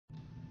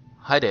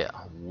Hi there,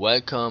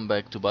 welcome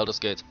back to Baldur's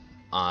Gate.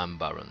 I'm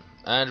Baron,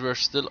 and we're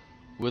still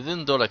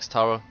within Durlag's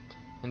tower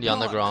in the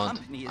underground.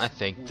 I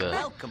think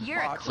the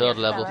third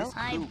level.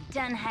 I've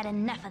done had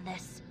enough of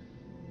this.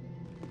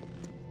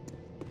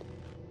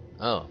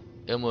 Oh,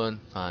 Ilmun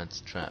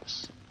finds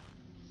traps.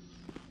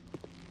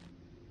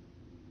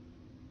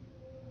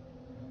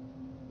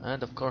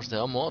 And of course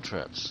there are more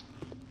traps.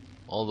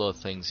 All the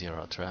things here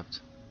are trapped.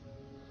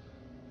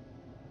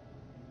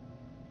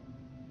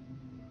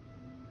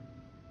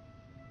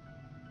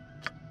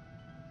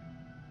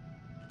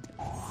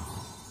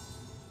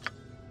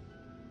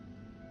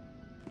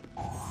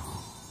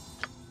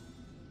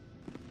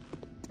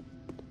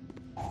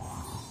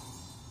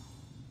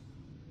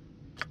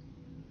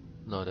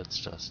 No, that's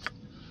just a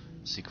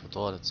secret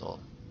door, that's all.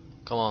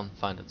 Come on,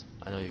 find it.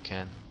 I know you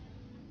can.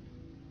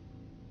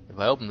 If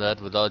I open that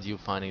without you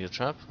finding the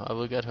trap, I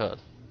will get hurt.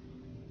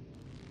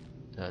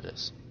 There it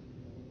is.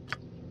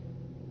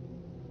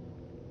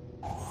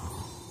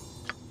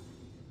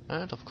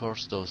 And of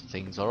course those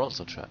things are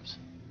also trapped.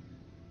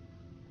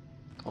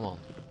 Come on.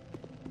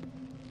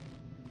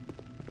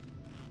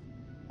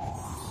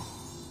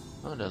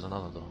 Oh, there's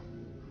another door.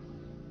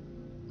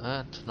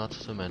 And not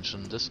to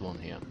mention this one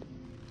here.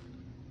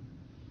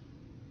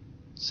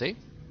 See?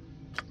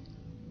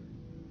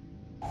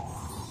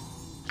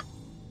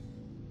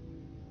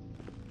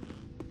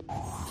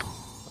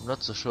 I'm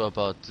not so sure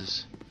about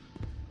this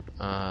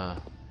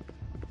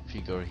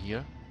figure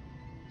here.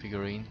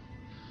 Figurine.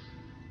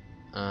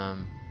 Well,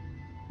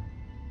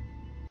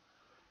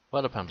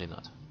 apparently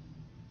not.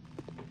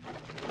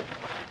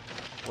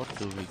 What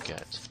do we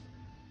get?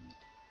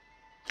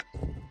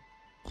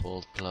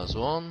 Bolt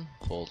 +1,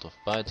 bolt of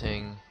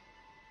biting,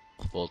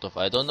 bolt of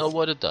I don't know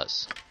what it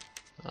does.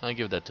 I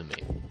give that to me.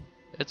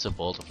 It's a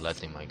bolt of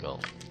lightning, my goal.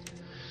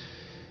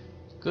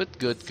 Good,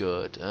 good,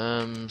 good.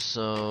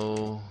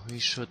 So we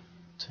should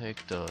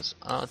take those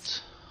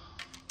out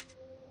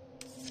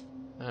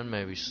and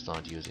maybe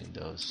start using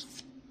those.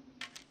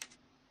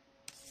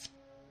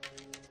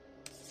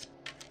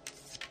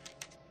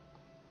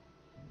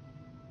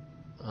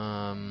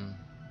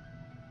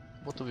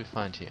 What do we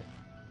find here?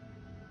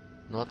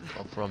 Not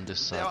from this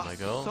side, my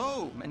girl. There are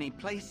so many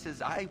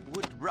places I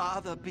would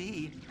rather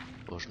be.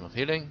 Potion of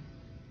healing.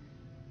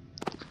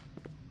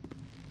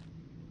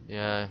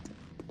 Yeah,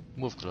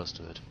 move close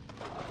to it.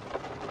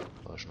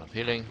 Potion of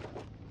healing.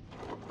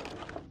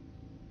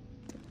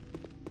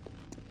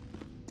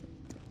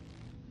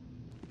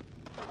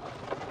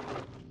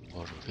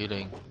 Potion of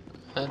healing.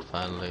 And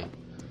finally,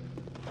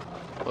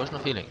 potion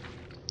of healing.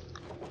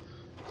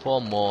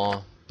 4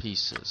 more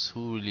pieces.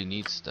 Who really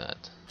needs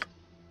that?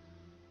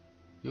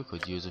 You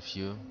could use a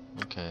few.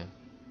 Okay.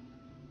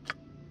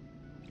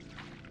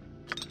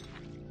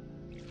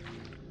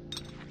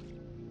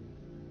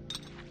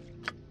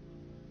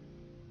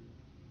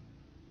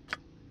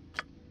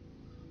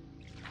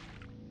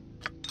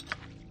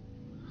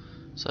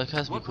 So I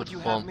guess we could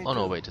form. Oh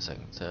no, wait a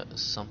second. There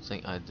is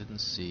something I didn't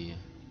see.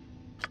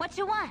 What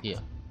you want?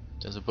 Here.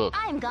 There's a book.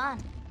 I'm gone.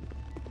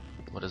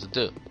 What does it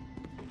do?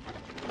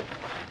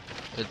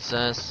 It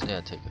says, yeah,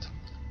 take it.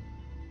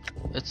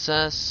 It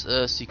says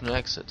seek no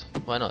exit.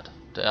 Why not?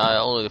 I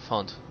already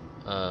found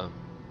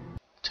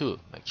 2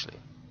 actually.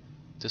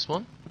 This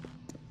one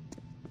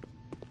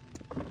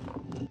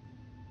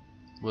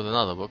with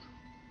another book.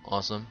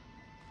 Awesome.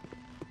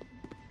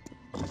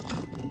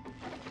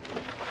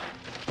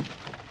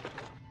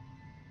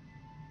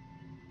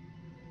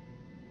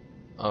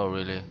 Oh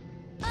really?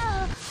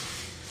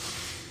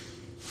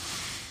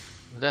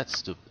 That's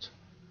stupid.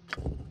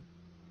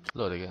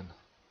 Load again.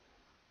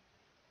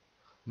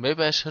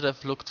 Maybe I should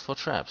have looked for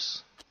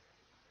traps.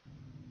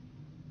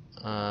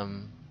 Yeah,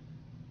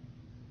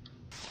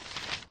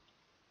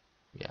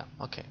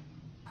 okay.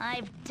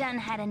 I've done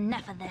had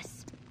enough of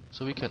this.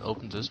 So we can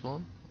open this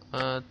one,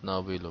 and now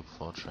we look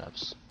for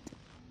traps.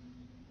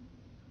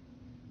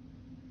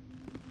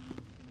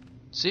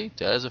 See,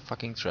 there's a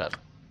fucking trap.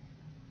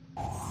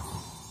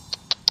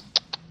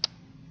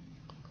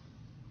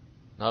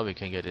 Now we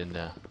can get in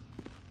there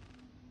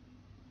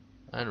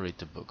and read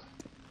the book.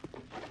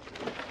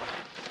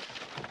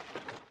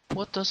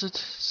 What does it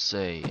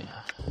say?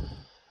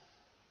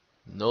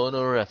 No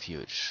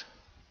refuge.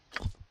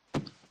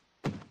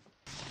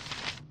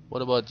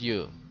 What about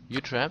you?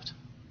 You trapped?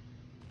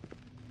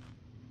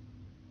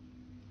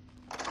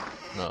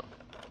 No.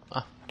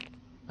 Ah,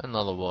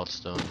 another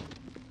wardstone.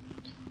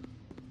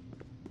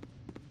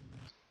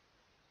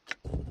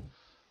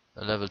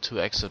 A level 2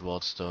 exit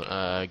wardstone.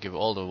 I give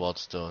all the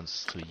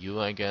wardstones to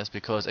you, I guess,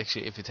 because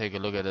actually if you take a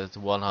look at it,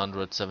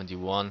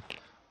 171,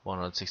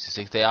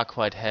 166, they are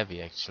quite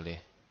heavy actually.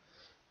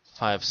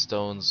 5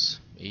 stones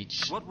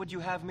each. What would you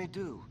have me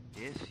do?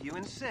 If you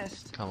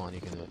insist. Come on, you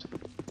can do it.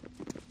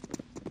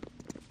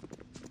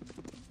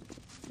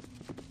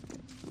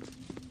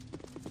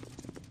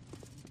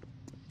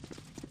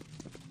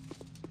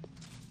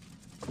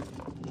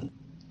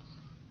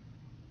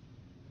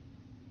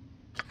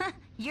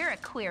 You're a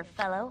queer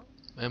fellow.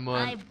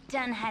 I've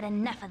done had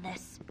enough of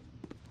this.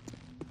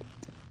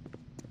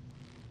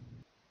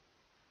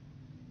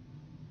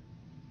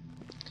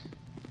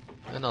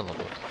 Another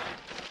book.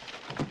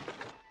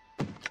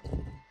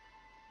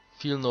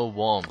 Feel no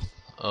warmth.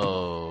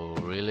 Oh,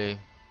 really?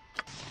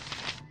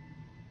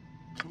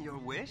 Your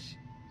wish?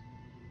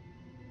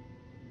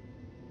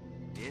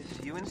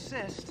 If you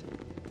insist.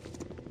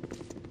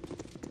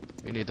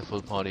 We need the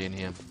full party in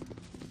here.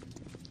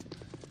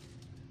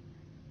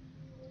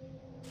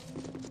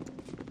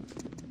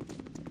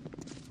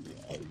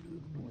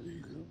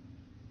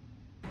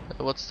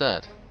 What's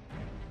that?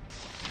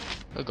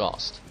 A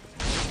ghost.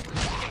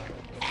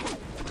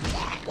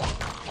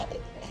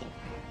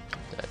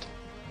 Dead.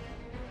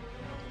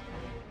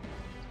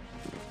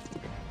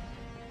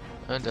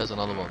 And there's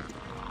another one.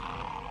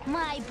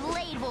 My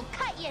blade will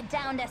cut you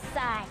down to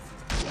size.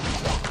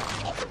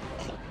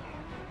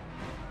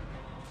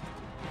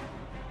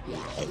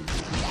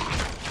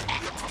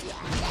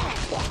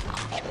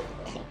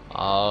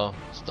 Oh,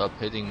 stop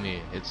hitting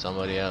me. Hit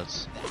somebody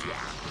else.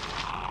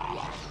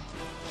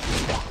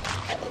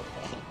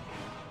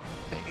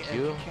 Thank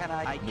you.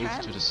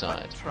 Move to the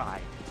side.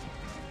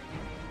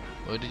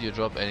 Or did you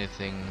drop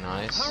anything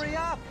nice? Hurry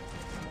up!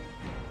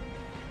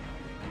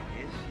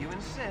 If you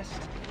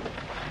insist.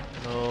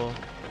 No.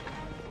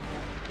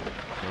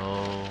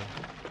 No.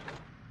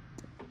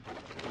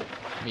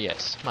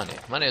 Yes, money.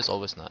 Money is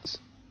always nice.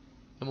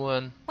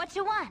 Imran, What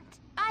you want?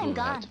 I'm move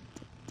gone. ahead.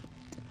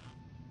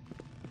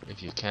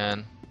 If you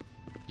can,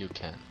 you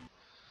can.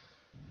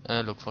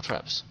 And look for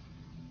traps.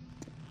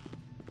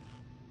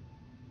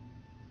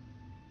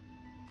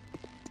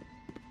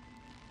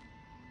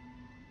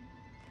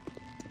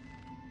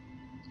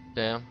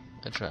 There,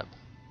 a trap.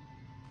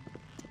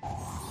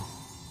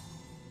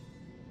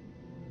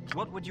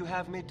 What would you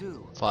have me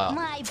do? Fire.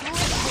 My blade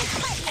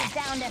will cut you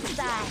down to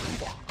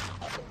size.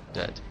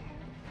 Dead.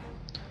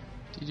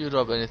 Did you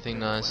drop anything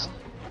nice?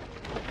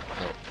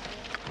 No.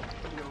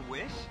 Your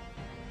wish?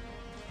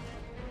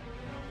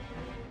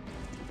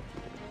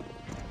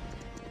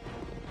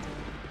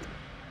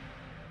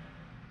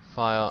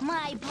 Fire.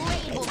 My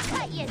blade will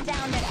cut you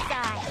down to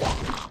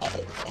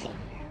size.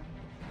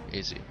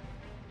 Easy.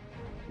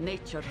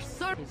 Nature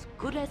serves as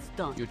good as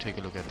done. You take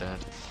a look at that.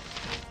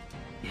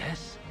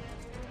 Yes.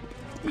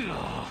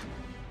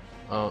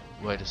 Oh,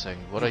 wait a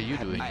second. What are you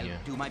doing I'll here?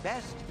 do my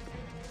best.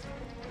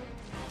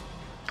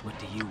 What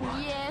do you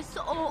want? Yes,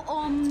 oh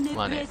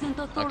omnipresent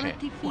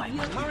authority Why figure.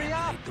 must we Hurry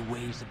up! navigate the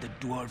ways of the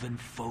dwarven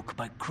folk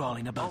by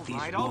crawling about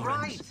these All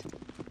warrens?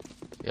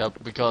 right.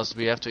 Yep, because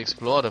we have to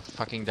explore the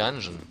fucking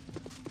dungeon.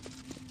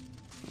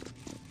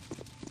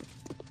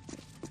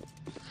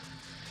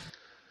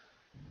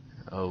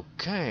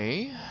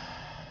 Okay.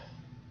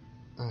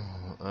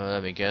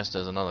 Let me guess,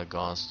 there's another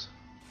ghost.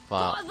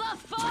 Fire. For the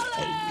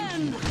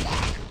fallen!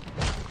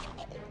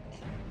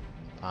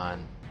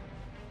 Fine.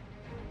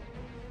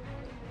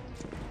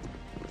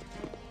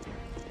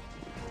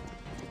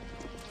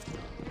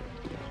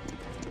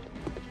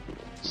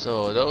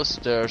 So those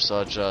stairs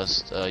are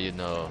just, you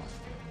know.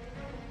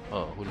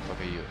 Oh, who the fuck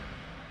are you?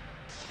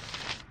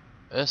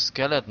 A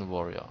skeleton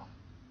warrior.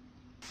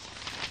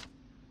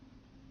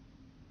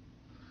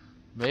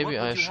 Maybe What would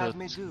I you have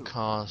me should do?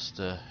 cast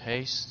a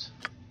haste.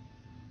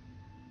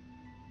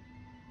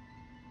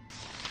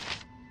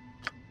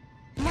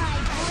 My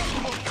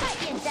blade will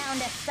cut you down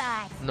to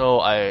size. No,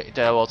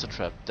 there was a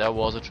trap. There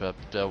was a trap.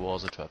 There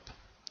was a trap.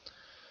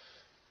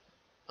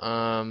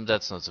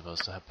 That's not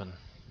supposed to happen.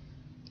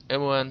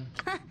 Everyone,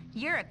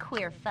 You're a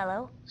queer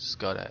fellow.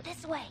 scout it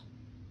This way.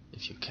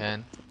 if you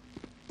can.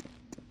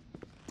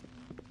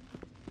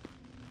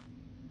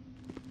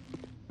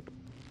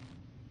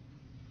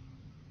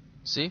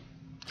 See?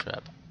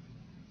 Trap.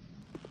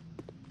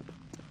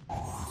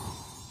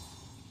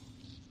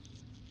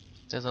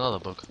 There's another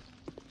book.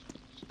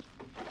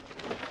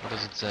 What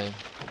does it say?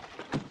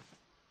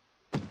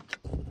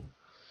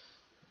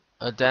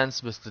 A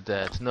dance with the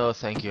dead. No,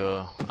 thank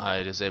you.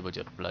 I disabled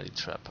your bloody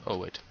trap. Oh,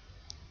 wait.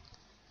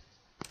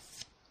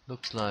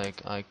 Looks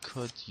like I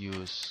could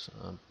use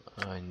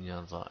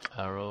another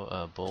arrow,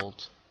 a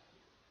bolt.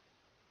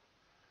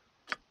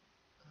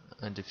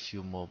 And a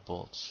few more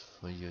bolts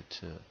for you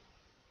to...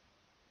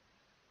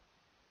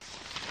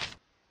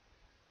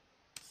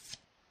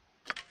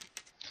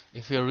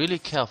 If we are really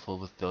careful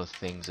with those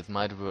things, it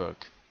might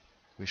work.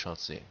 We shall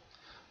see.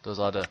 Those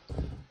are the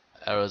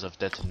arrows of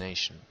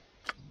detonation.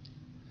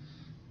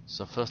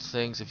 So first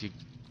things, if you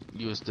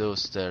use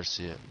those stairs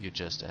here, you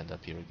just end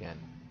up here again.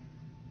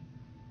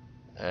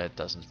 It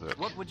doesn't work.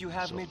 What would you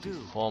have So me do?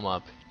 form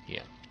up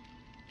here.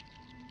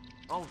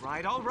 All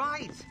right, all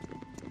right.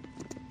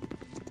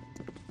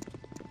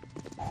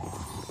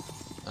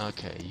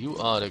 Okay, you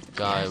are the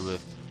guy Yes.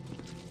 with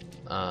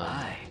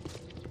Aye.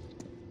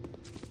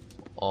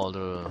 all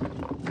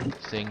the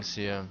things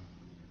here.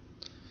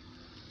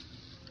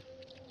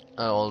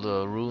 All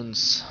the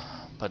runes,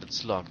 but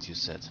it's locked, you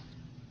said.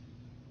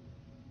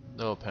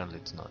 No, apparently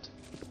it's not.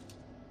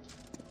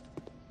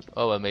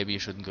 Oh, well, maybe you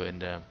shouldn't go in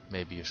there.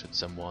 Maybe you should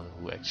someone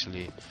who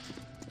actually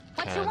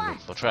What you can want?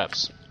 look for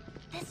traps.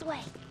 This way.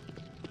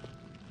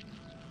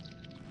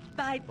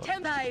 By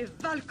Temai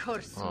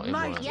Valkor's Oh,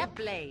 mighty Imran. Yep.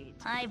 blade.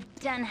 I've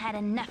done had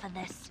enough of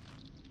this.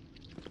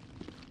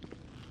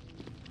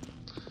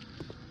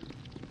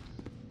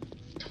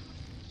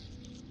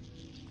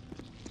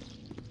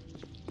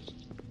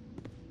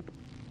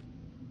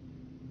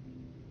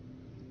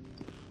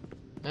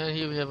 And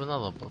here we have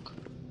another book.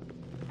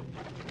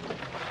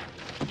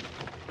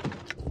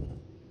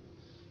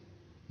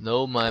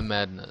 Know my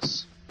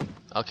madness.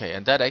 Okay,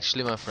 and that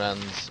actually, my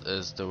friends,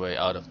 is the way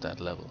out of that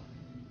level.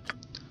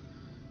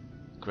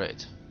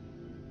 Great.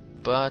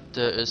 But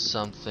there is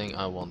something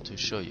I want to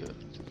show you.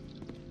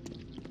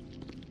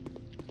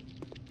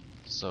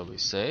 So we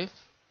save.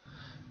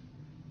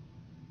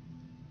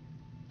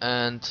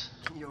 And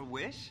Your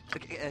wish?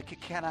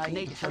 Can I?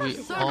 Nature we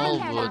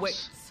all would...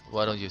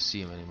 Why don't you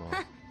see him anymore?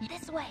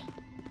 This way.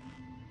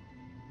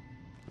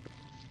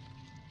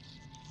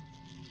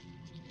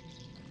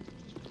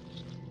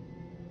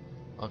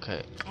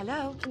 Okay.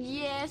 Hello?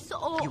 Yes,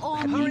 or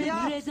hurry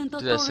up. present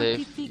Did I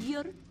authority save?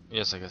 figure?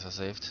 Yes, I guess I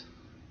saved.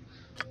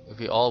 If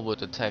we all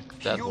would attack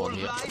that Your one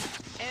here.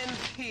 life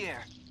ends here.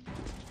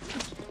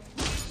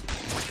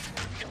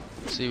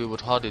 See, we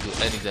would hardly do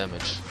any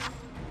damage.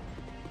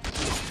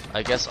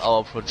 I guess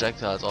our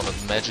projectiles are not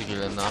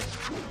magical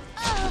enough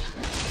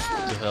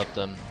to hurt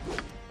them.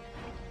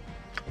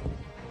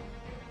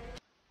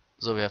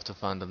 So we have to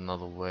find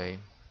another way.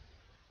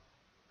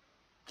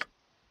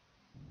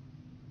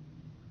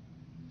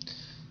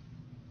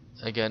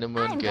 Again,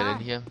 anyone get in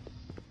here?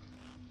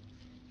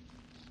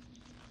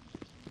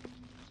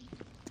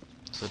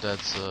 So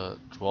that's a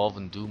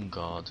dwarven doom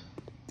guard.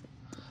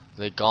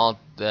 They guard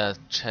their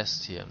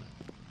chest here.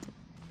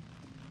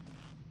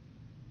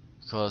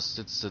 Because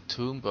it's the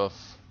tomb of,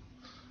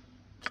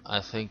 I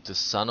think, the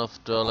son of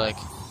Durlag.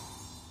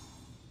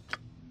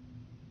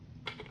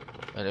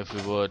 And if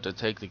we were to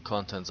take the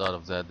contents out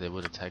of that, they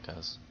would attack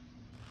us.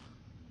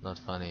 Not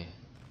funny.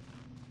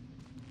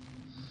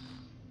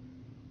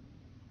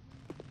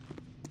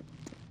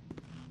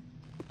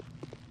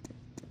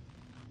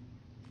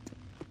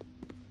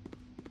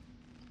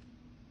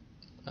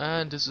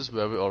 And this is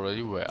where we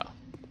already were.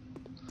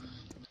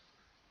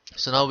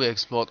 So now we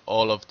explored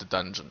all of the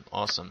dungeon.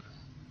 Awesome.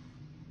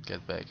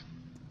 Get back.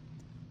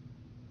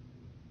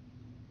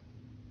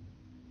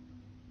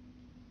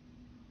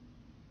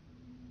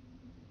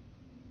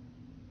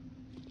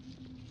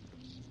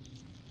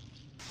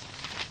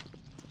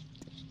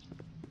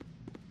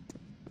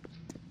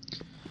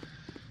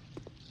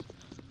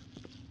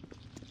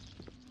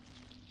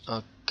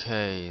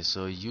 Okay,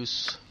 so you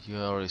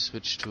already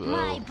switched to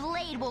My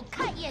blade will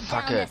cut you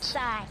Fuck down it. to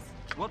size.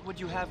 What would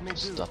you have me do?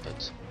 Stop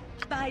it.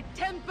 Thy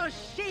temper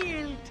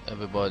shield!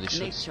 Everybody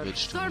should Nature's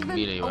switch to servant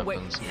melee awaits.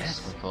 weapons Yes.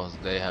 because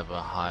they have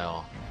a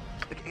higher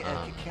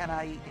Can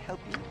I help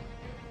you?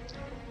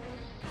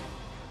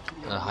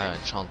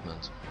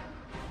 enchantment.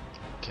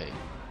 Okay,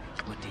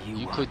 What do you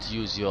you want? could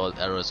use your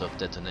arrows of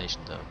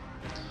detonation though.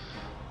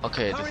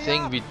 Okay, the Hurry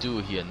thing up. we do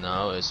here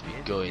now is we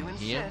go in You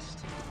here. insist.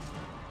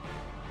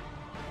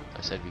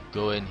 I said we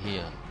go in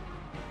here.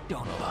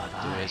 Don't The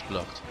bother. way is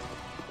blocked.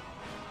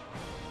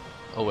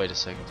 Oh wait a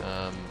second.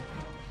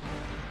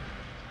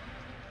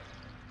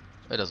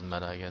 It doesn't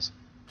matter, I guess.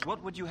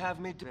 What would you have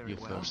me do? You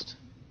first.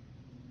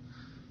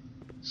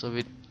 So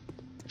we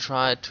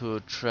try to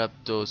trap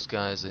those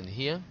guys in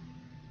here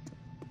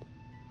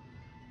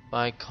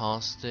by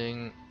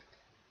casting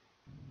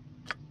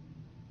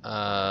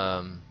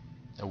a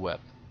web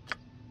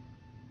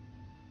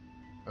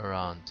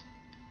around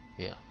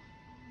here.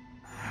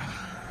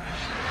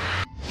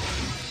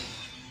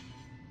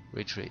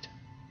 Retreat.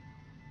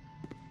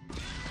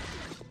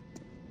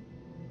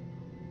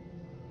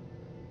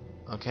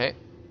 Okay,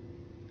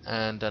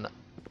 and then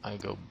I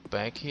go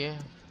back here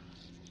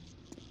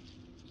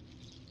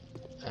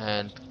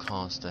and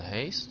cast a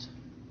haste.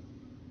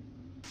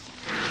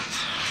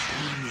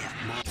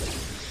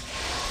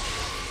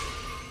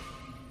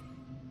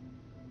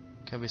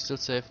 Can we still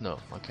save? No.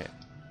 Okay.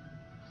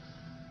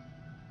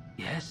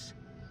 Yes?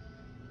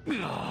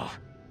 Ugh.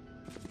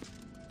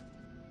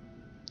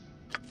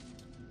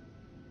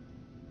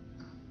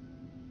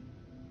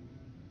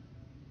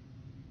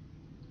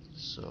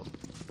 So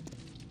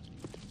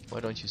why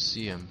don't you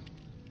see him?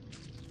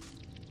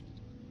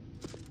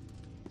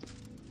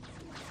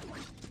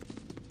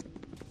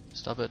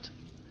 Stop it.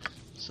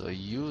 So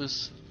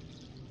use.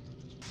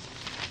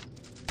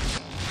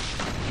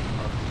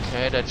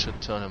 Okay, that should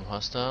turn him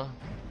hostile.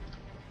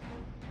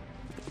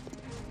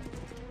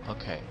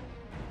 Okay.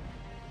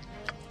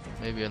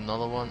 Maybe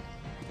another one.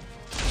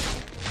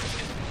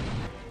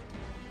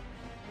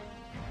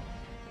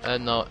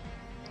 And now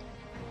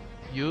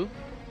you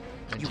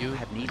and you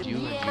and you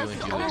and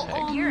you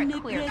attack. You're a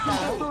queer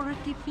fellow.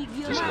 Authority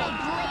figure. Just one.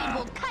 My blade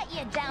will cut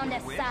you down to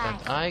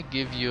size. And I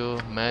give you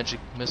magic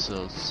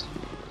missiles.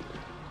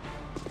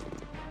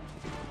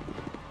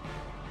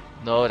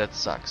 No, that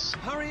sucks.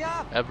 Hurry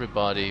up!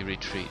 Everybody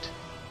retreat.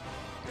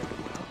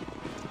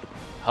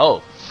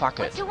 Oh, fuck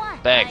What it. you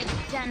want? Back.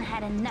 I've done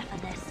had enough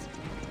of this.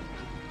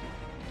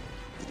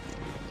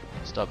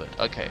 Stop it.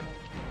 Okay.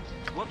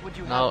 What would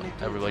you Now have me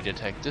do? everybody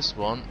attack this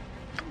one,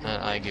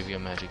 and I give you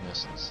magic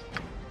missiles.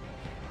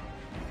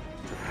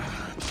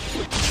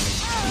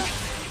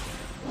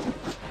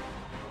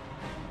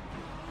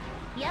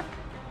 Yep,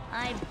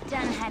 I've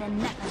done had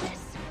enough of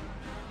this.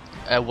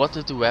 What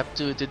did the web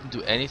do? It didn't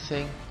do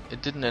anything.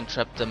 It didn't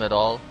entrap them at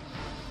all.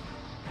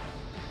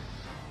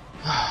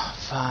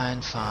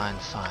 Fine, fine,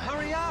 fine.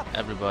 Hurry up!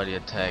 Everybody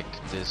attack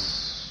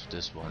this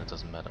one. It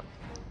doesn't matter.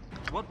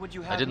 What would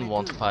you have I didn't me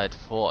want do? to fight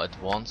 4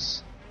 at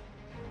once,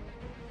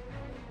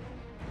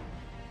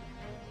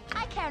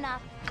 I care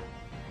not.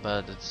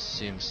 but it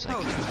seems like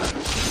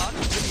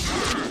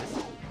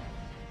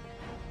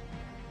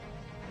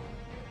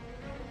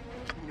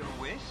Your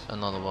wish?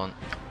 another one.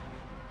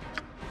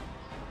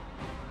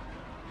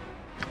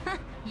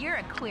 You're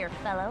a queer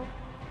fellow.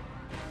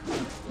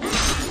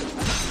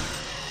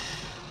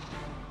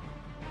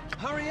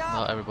 Hurry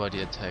Now up!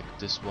 everybody attack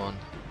this one.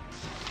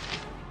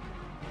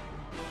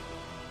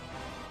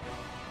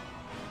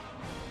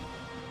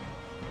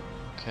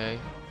 Okay,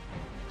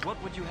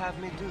 What would you have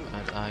me do?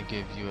 and I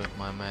give you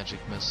my magic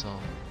missile.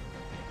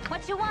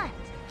 What you want?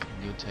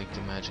 You take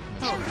the magic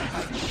missile.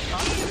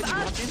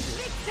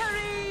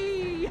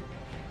 Victory!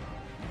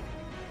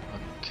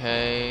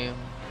 Okay,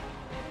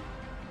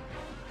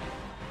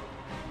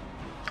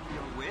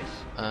 Your wish?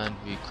 and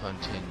we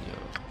continue.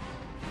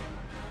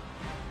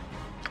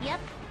 Yep.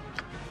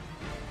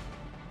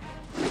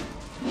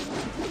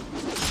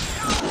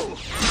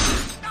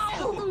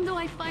 How long do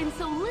I find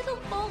so little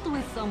fault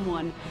with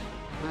someone?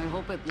 I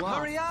hope it lasts.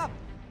 Hurry up!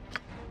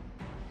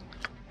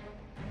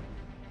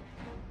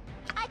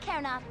 I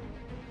care not.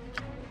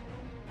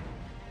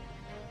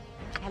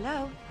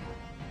 Hello.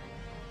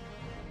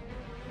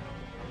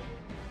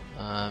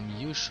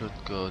 You should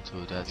go to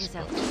that It's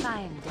a spot.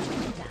 fine day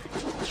to die.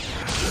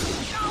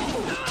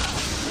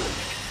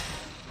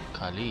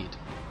 Khalid.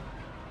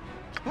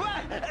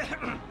 What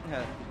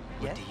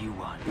Yes? do you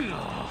want?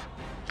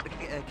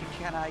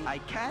 Can I? I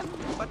can,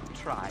 but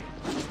try.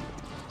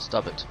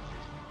 Stop it.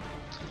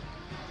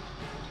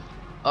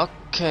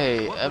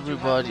 Okay, What would you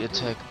everybody have me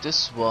do? attack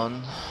this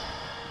one.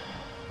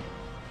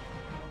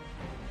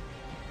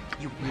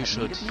 You You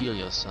should heal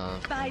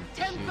yourself. By You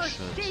temper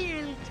should.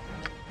 shield!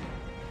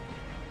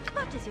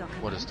 What is your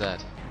What is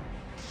that?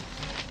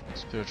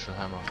 Spiritual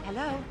hammer.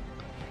 Hello.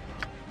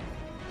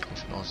 You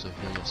should also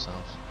heal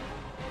yourself.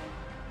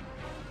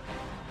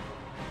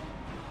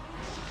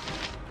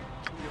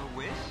 Your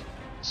wish?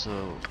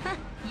 So,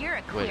 You're a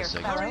wait queer a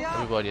second. fellow. Hurry up.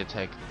 Everybody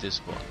attack this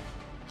one.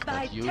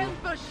 By But you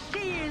temper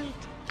shield!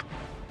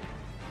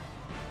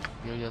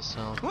 heal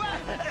yourself.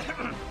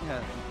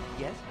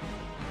 Yes?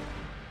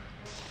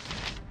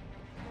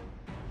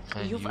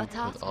 And You've you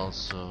attacked. could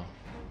also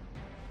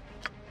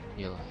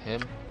heal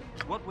him.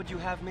 What would you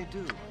have me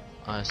do?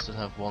 I still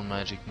have one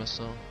magic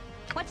missile.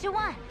 What you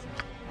want?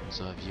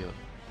 So have you.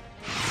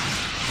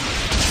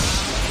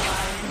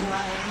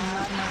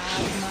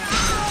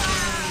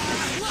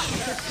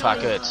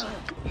 Fuck it.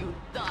 You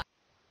die!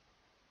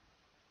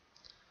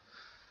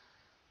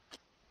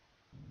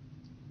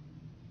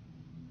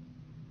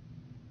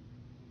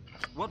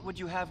 What would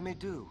you have me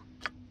do?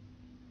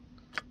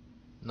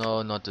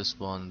 No, not this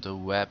one. The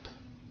web.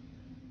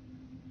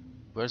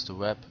 Where's the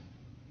web?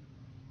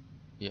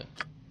 Here.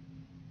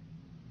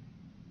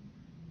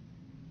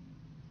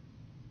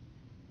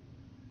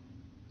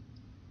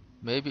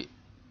 Maybe.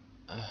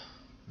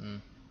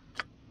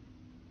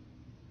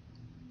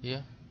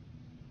 Here.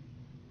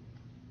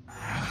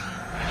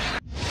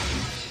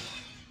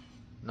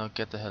 Now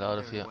get the hell out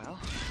of Very here. well.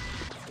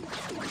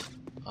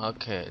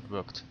 Okay, it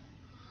worked.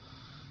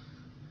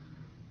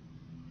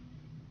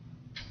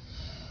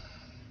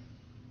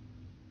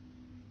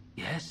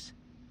 Yes?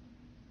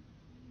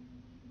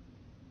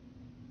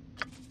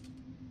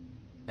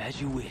 As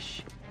you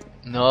wish.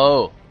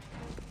 No!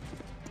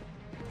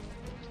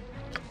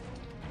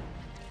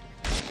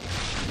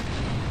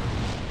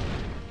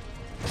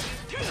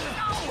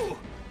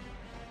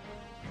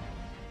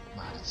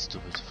 Man, it's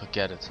stupid.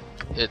 Forget it.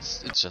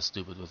 It's just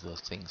stupid with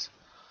those things.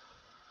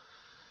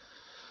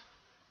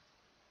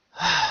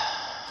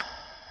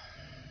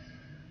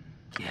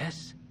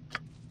 Yes?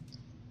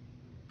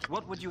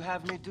 What would you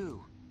have me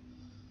do?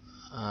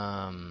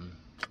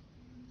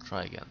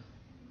 Try again.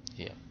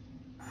 Here.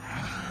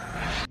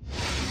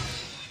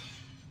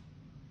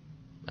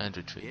 And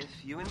retreat.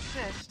 If you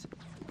insist.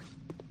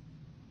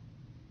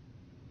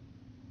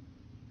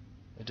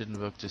 It didn't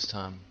work this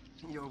time.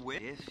 Your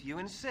wish? If you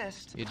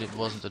insist. It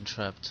wasn't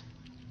entrapped.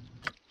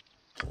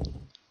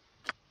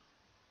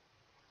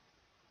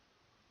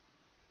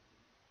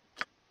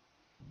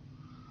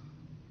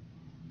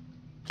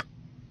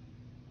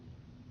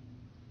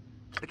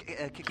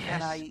 Can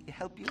Yes? I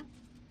help you?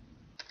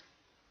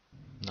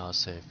 Now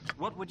save.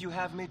 What would you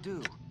have me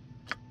do?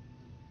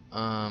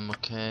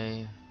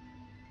 Okay.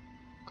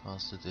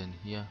 Cast it in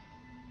here.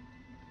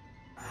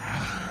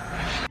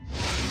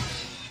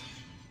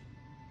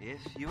 If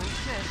you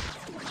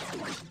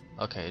insist.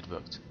 Okay, it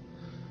worked.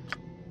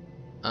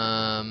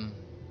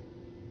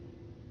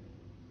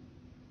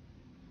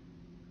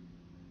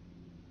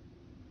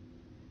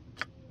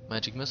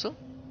 Magic missile?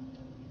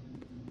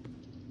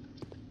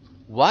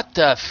 What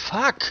the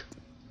fuck?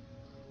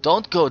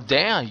 Don't go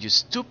there, you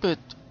stupid.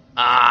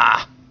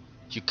 Ah!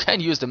 You can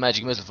use the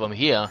magic missile from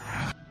here.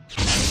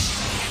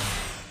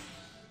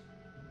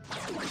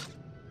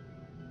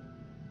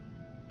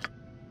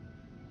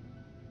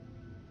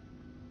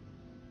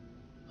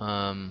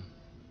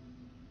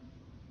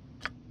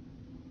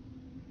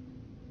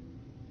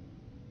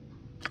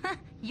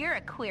 You're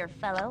a queer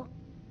fellow.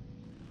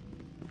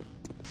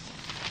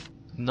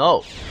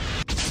 No.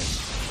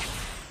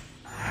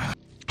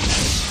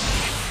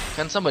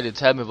 Can somebody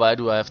tell me why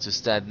do I have to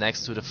stand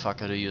next to the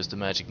fucker to use the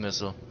magic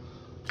missile?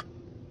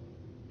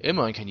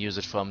 Imran can use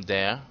it from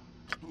there.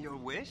 Your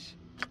wish?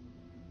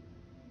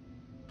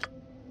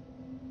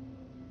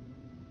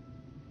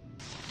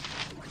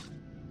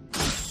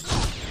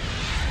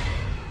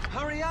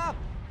 Hurry up!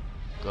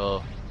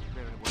 Go.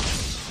 Very well.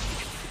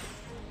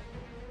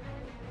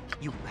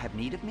 You have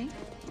need of me?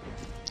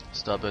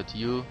 Stop it,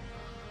 you.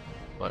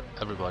 What?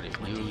 Everybody,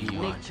 you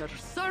Nature's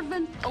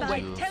servant away.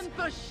 You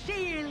Tempest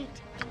shield.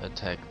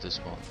 attack this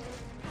one.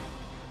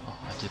 Oh,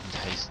 I didn't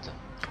haste them.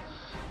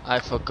 I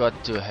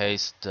forgot to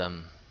haste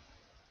them.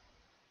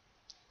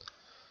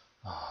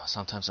 Oh,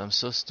 sometimes I'm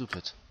so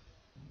stupid.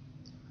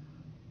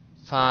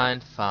 Fine,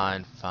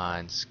 fine,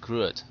 fine.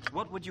 Screw it.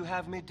 What would you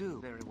have me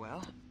do? Very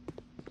well.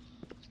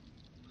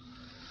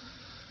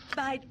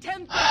 By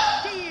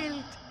Tempest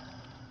shield.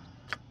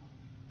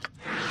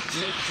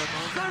 Nature's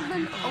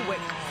servant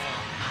awaits.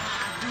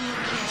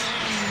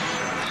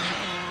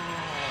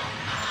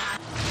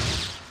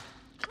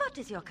 What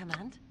is your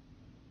command?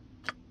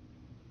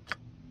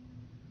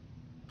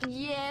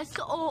 Yes,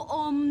 O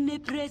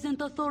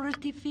omnipresent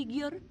authority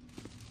figure.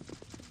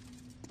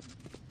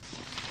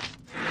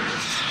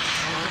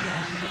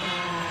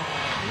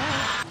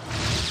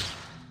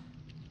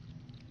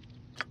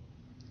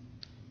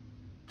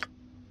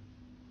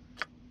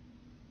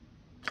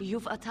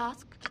 You've a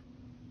task?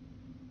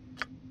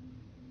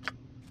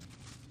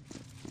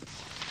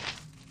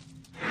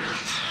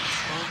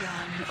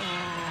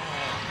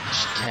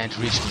 She can't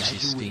reach me,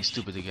 she's being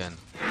stupid again.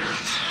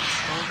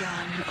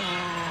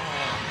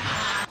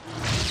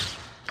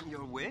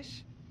 Your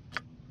wish?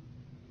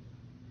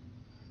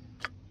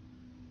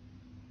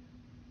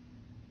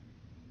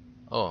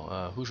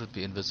 Oh, who should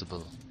be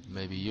invisible?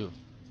 Maybe you.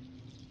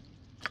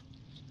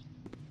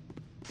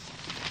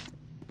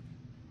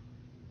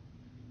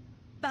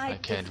 I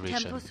can't reach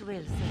him. Tempus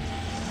will sit.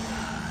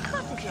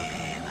 What is your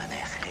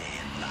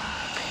command?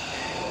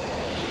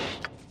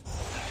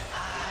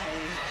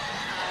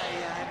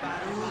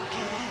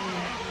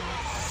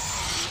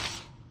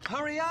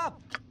 Hurry up!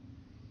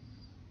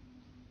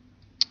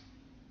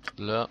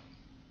 Blur.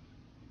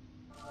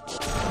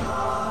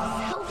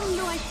 Seldom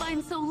do I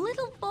find so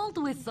little fault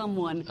with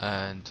someone.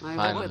 And I What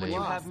finally, would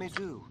you have me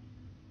do?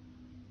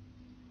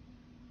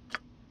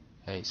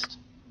 haste.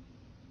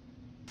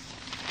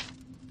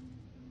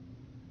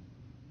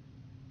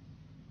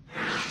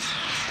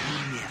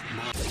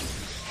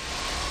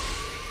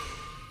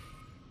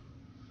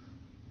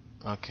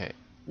 Okay,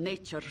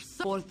 Nature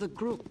for the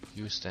group.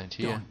 you stand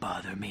here. Don't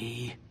bother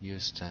me. You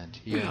stand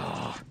here.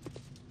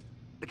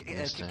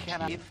 Yes, thank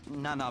Can I? you. If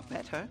none are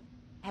better.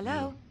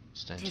 Hello?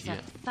 Stand Tis here.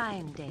 a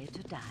fine day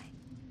to die.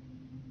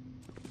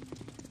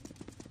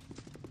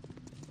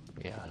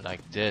 Yeah, like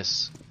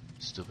this.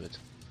 Stupid.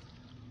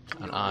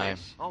 And Your I. wish.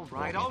 All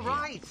right, walking all here.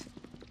 right.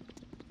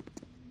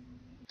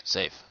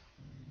 Save.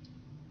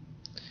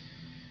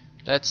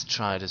 Let's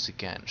try this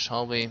again,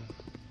 shall we?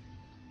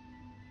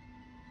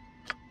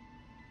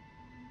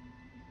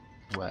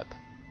 Web.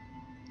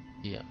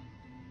 Here.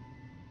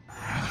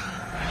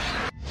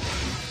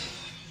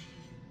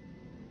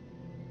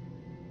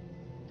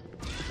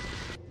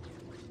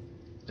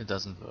 It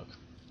doesn't work.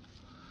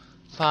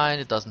 Fine,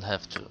 it doesn't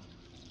have to.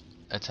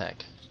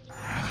 Attack.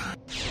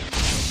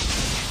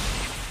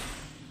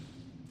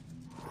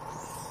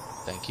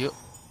 Thank you.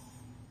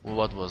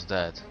 What was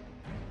that?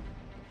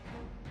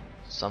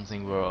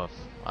 Something were off.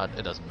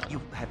 It doesn't matter.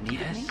 You have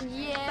need of me?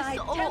 Yes,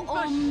 O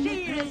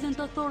omnipresent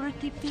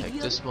authority figure.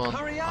 Take this one.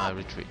 Hurry up. I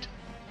retreat.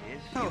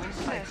 Oh,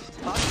 I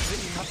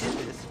thought you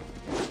really this.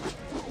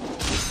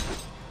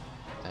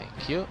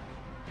 Thank you.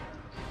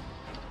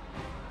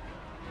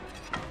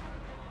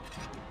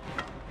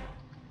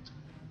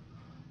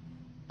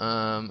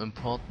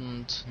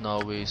 Important.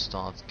 Now we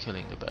start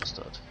killing the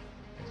bastard.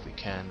 If we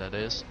can, that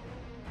is.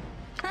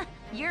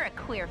 You're a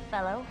queer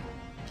fellow.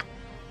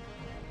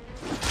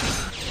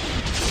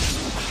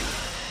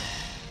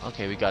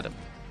 Okay, we got him.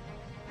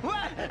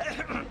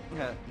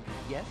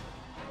 Yes?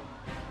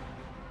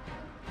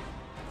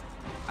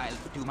 I'll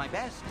do my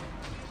best.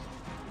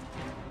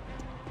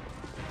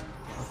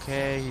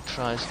 Okay, he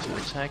tries to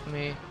attack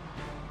me.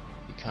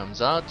 He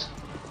comes out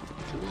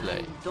to play.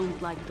 I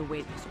don't like the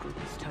way this group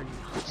is turning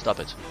out. Stop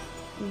it.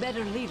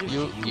 Better leadership.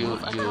 You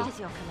What is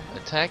your command?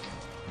 attack.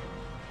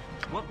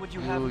 What would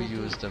you have You me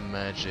use do? the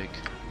magic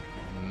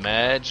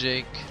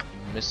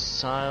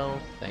missile.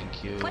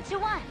 Thank you. What you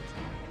want?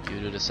 You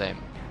do the same.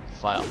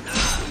 Fire.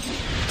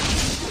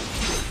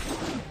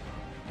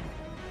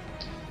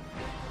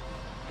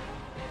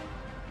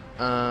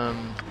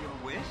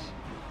 Your wish?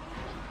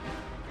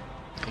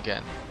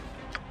 Again.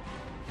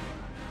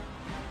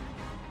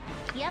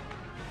 Yep.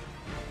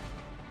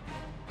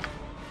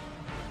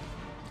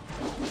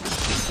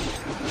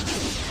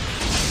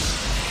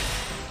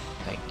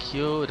 Thank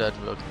you. That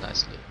worked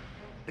nicely.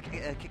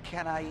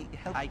 Can I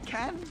help? I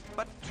can,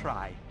 but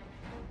try.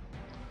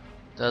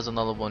 There's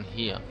another one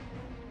here.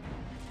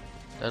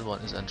 That one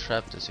is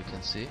entrapped, as you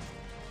can see.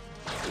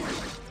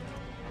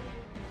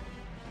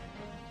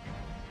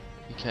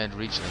 He can't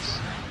reach us.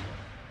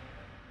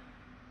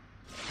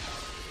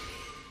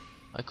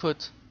 I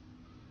could.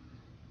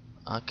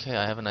 Okay,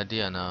 I have an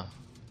idea now.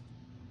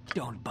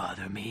 Don't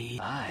bother me.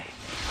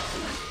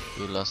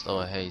 We lost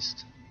our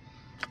haste.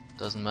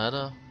 Doesn't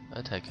matter,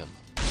 attack him.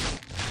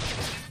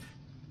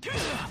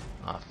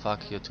 Ah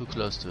fuck, you're too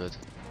close to it.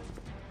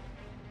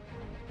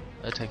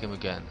 Attack him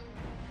again.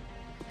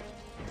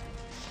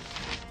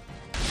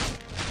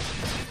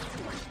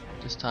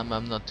 This time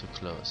I'm not too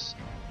close.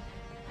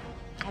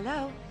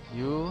 Hello.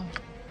 You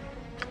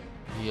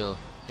heal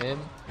him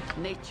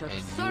Nature's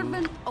and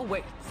servant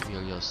awaits. you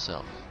heal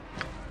yourself.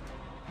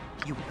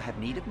 You have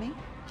need of me?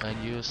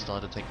 And you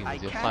start attacking I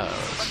with your can, fire but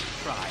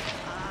arrows.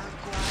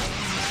 try.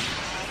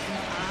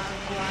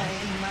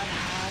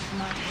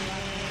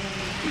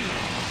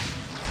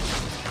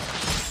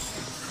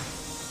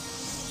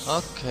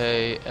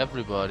 Okay,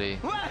 everybody.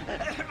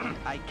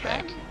 I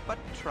can, Back. but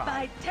try.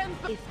 By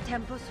tempo. If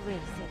Tempus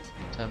wills it.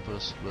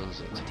 Tempus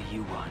wills it. What do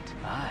you want?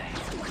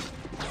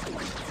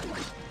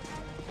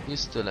 He's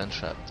still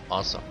entrapped.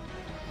 Awesome.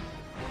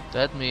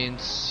 That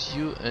means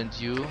you and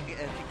you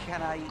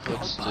Can I could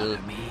help? still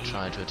bother me.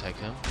 try to attack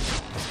him.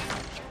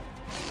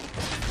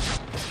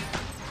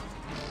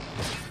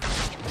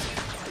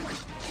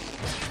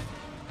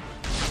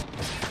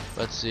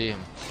 Let's see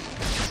him.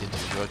 Seems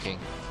to be working.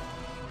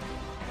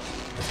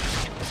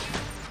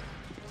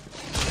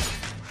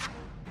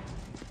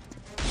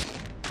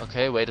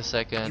 Okay, wait a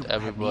second. You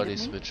have Everybody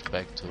needed me? switch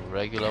back to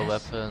regular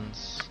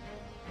weapons.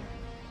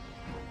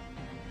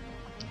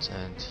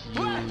 And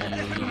you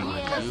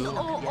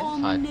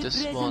fight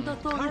this one.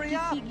 Hurry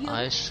up!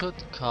 I should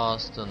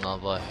cast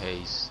another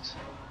haste.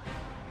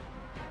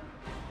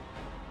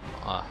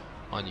 Ah,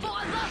 on you.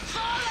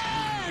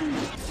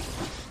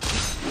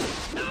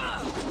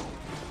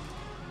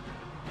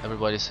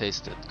 Everybody's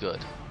hasted, good.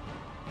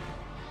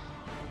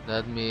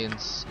 That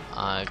means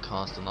I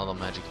cast another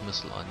magic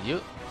missile on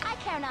you, I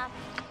care not.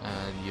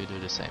 and you do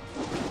the same.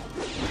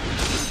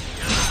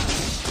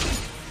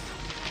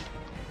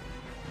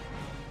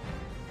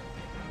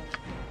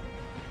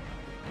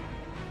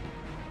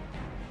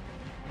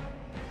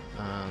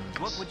 And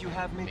What would you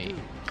have me do?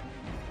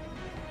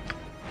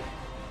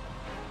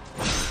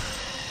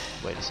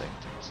 Wait a second.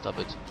 Stop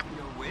it.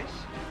 Your wish?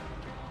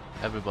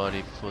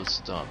 Everybody, full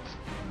stop.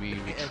 We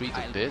retreat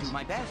a I'll bit. do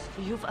my best.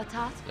 You've a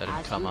task. Let him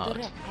as come you out.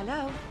 direct.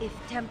 Hello. If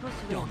Tempus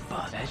wills Don't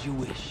bother. As you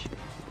wish.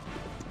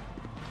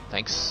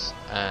 Thanks,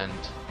 and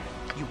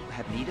You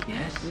have need of me?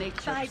 Yes.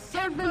 Nature's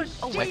servant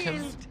attack him.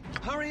 awaits.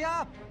 Hurry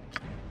up!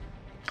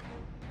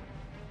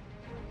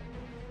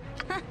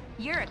 it.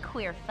 You're a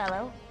queer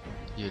fellow.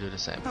 You do the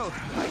same. Oh,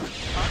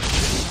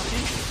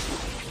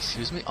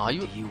 Excuse me, are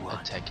you do you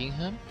want? attacking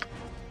him?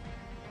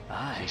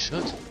 You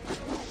should.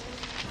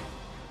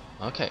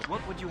 Okay,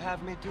 what would you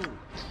have me do?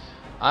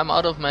 I'm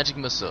out of magic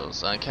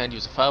missiles. I can't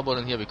use a fireball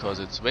in here because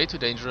it's way too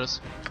dangerous.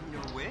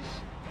 Your wish?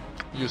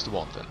 Use the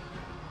wand then.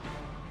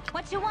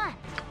 What you want?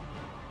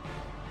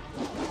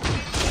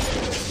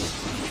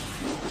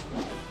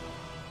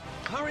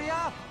 Hurry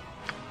up!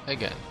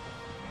 Again.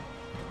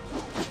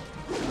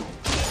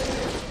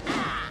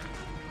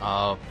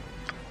 Oh.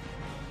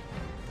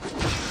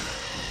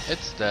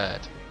 It's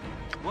dead.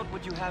 What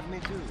would you have me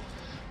do?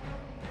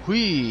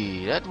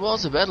 Whee! That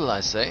was a battle,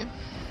 I say.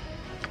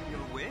 Your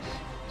wish?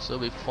 So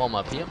we form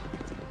up here.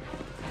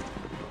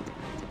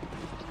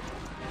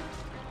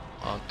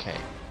 Okay.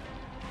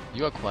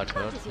 You are quite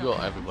hurt.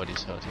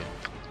 Everybody's hurt here.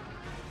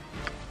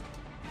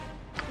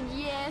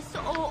 Yes,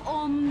 oh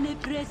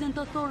omnipresent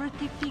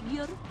authority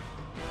figure.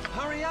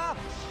 Hurry up!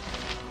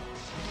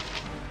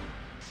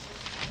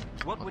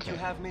 What would Okay. you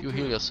have me You do?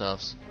 heal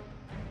yourselves.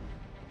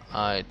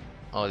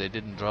 Oh, they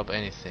didn't drop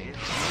anything.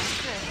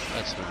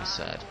 That's really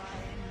sad.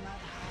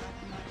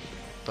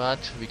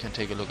 But we can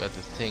take a look at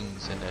the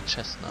things in their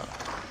chest now.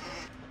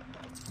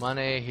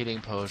 Money,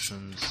 healing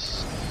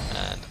potions,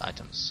 and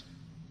items.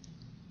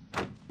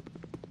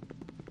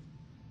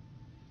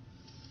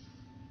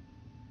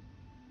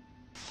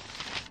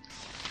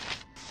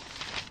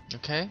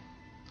 Okay,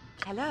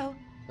 Hello.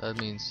 that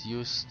means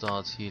you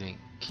start healing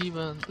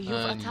Kevin You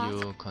and attack.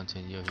 you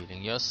continue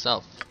healing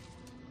yourself.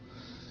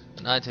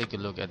 And I take a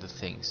look at the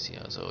things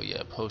here. So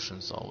yeah,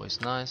 potions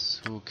always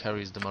nice. Who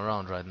carries them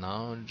around right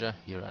now?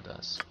 Jahira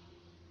does.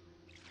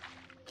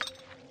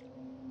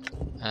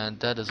 And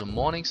that is a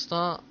Morning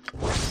Star.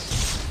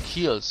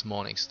 Keel's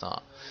Morning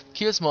Star.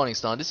 Keel's Morning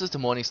Star. This is the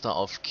Morning Star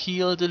of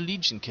Keel, the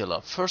Legion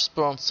Killer,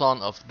 firstborn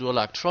son of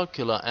Durlag Troll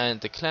Killer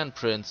and the clan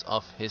prince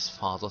of his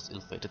father's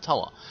ill-fated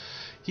tower.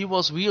 He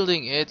was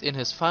wielding it in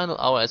his final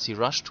hour as he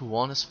rushed to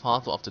warn his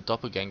father of the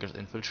doppelganger's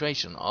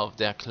infiltration of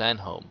their clan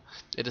home.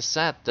 It is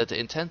said that the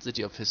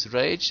intensity of his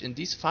rage in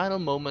these final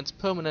moments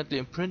permanently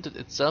imprinted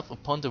itself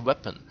upon the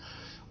weapon.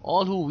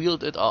 All who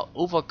wield it are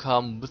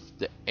overcome with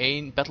the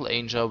battle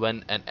anger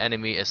when an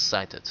enemy is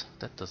sighted.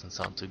 That doesn't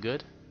sound too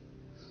good.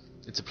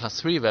 It's a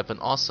 +3 weapon,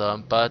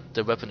 awesome, but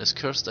the weapon is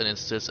cursed and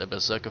instills a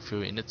berserker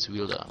fury in its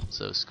wielder,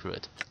 so screw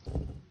it.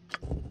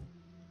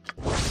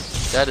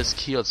 That is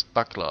Keel's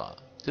buckler.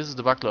 This is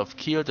the buckler of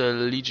Keel, the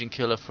Legion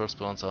killer,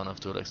 firstborn son of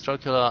Durlag's troll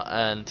killer,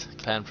 and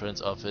clan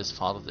prince of his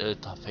father's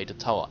ill-fated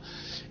tower.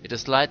 It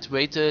is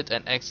light-weighted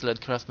and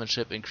excellent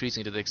craftsmanship,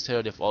 increasing the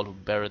dexterity of all who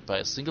bear it by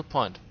a single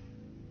point.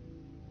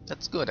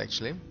 That's good,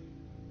 actually.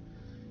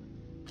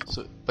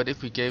 So, but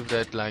if we gave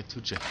that like to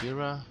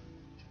Jaheira,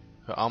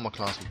 her armor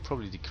class would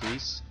probably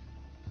decrease,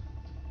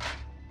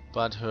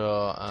 but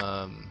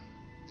her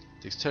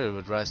dexterity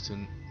would rise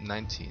to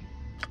 19.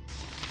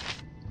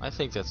 I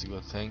think that's a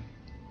good thing.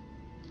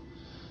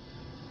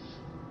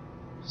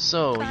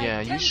 So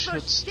yeah, you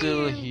should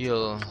still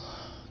heal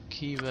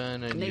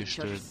Kevin, and you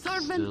should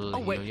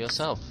still heal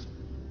yourself.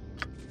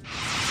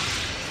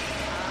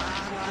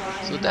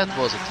 So that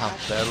was a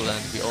tough battle,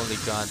 and we only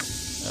got,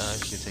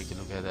 if you take a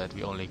look at that,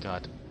 we only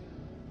got,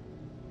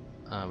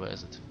 where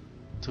is it?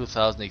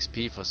 2000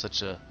 XP for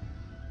such a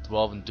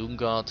dwarven doom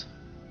guard,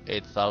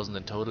 8000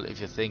 in total.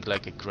 If you think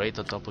like a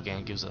greater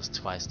doppelganger gives us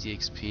twice the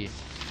XP,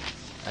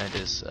 and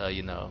is,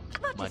 you know,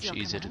 much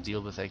easier to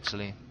deal with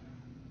actually.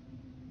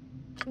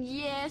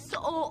 Yes,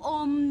 oh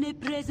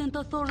omnipresent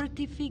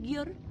authority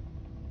figure.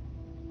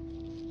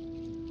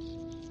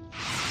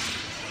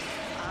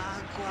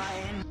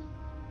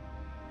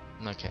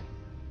 Okay.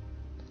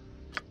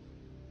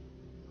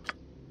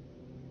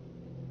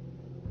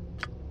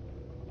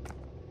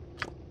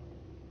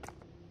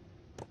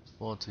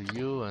 4 to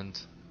you and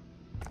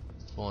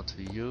 4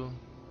 to you.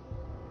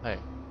 Hey,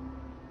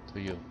 to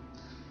you.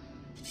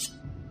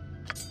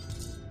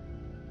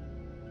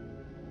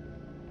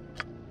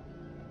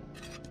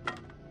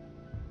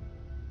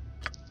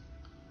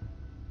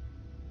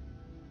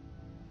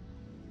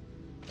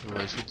 So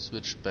I should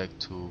switch back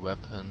to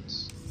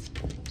weapons,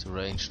 to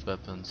ranged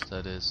weapons,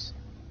 that is.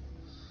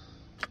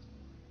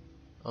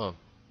 Oh,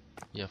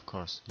 yeah, of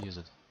course, use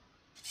it.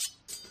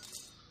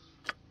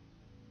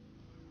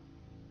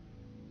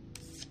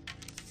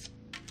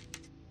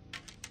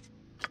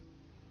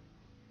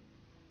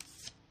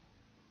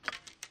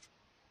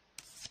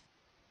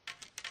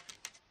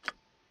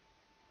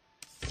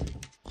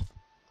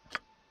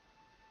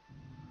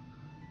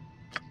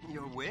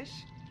 Your wish?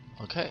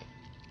 Okay.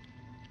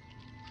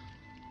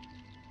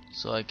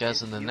 So I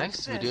guess in the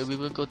next video we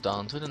will go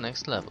down to the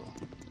next level.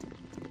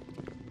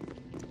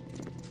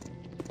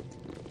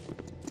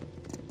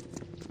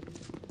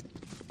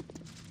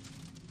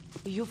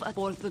 You've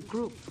aboard the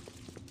group.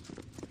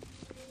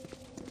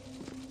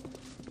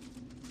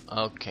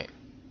 Okay.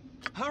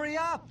 Hurry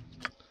up!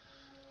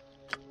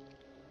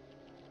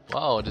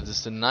 Wow, this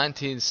is the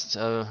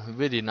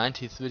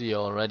 19th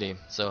video already.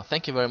 So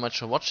thank you very much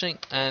for watching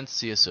and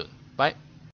see you soon. Bye.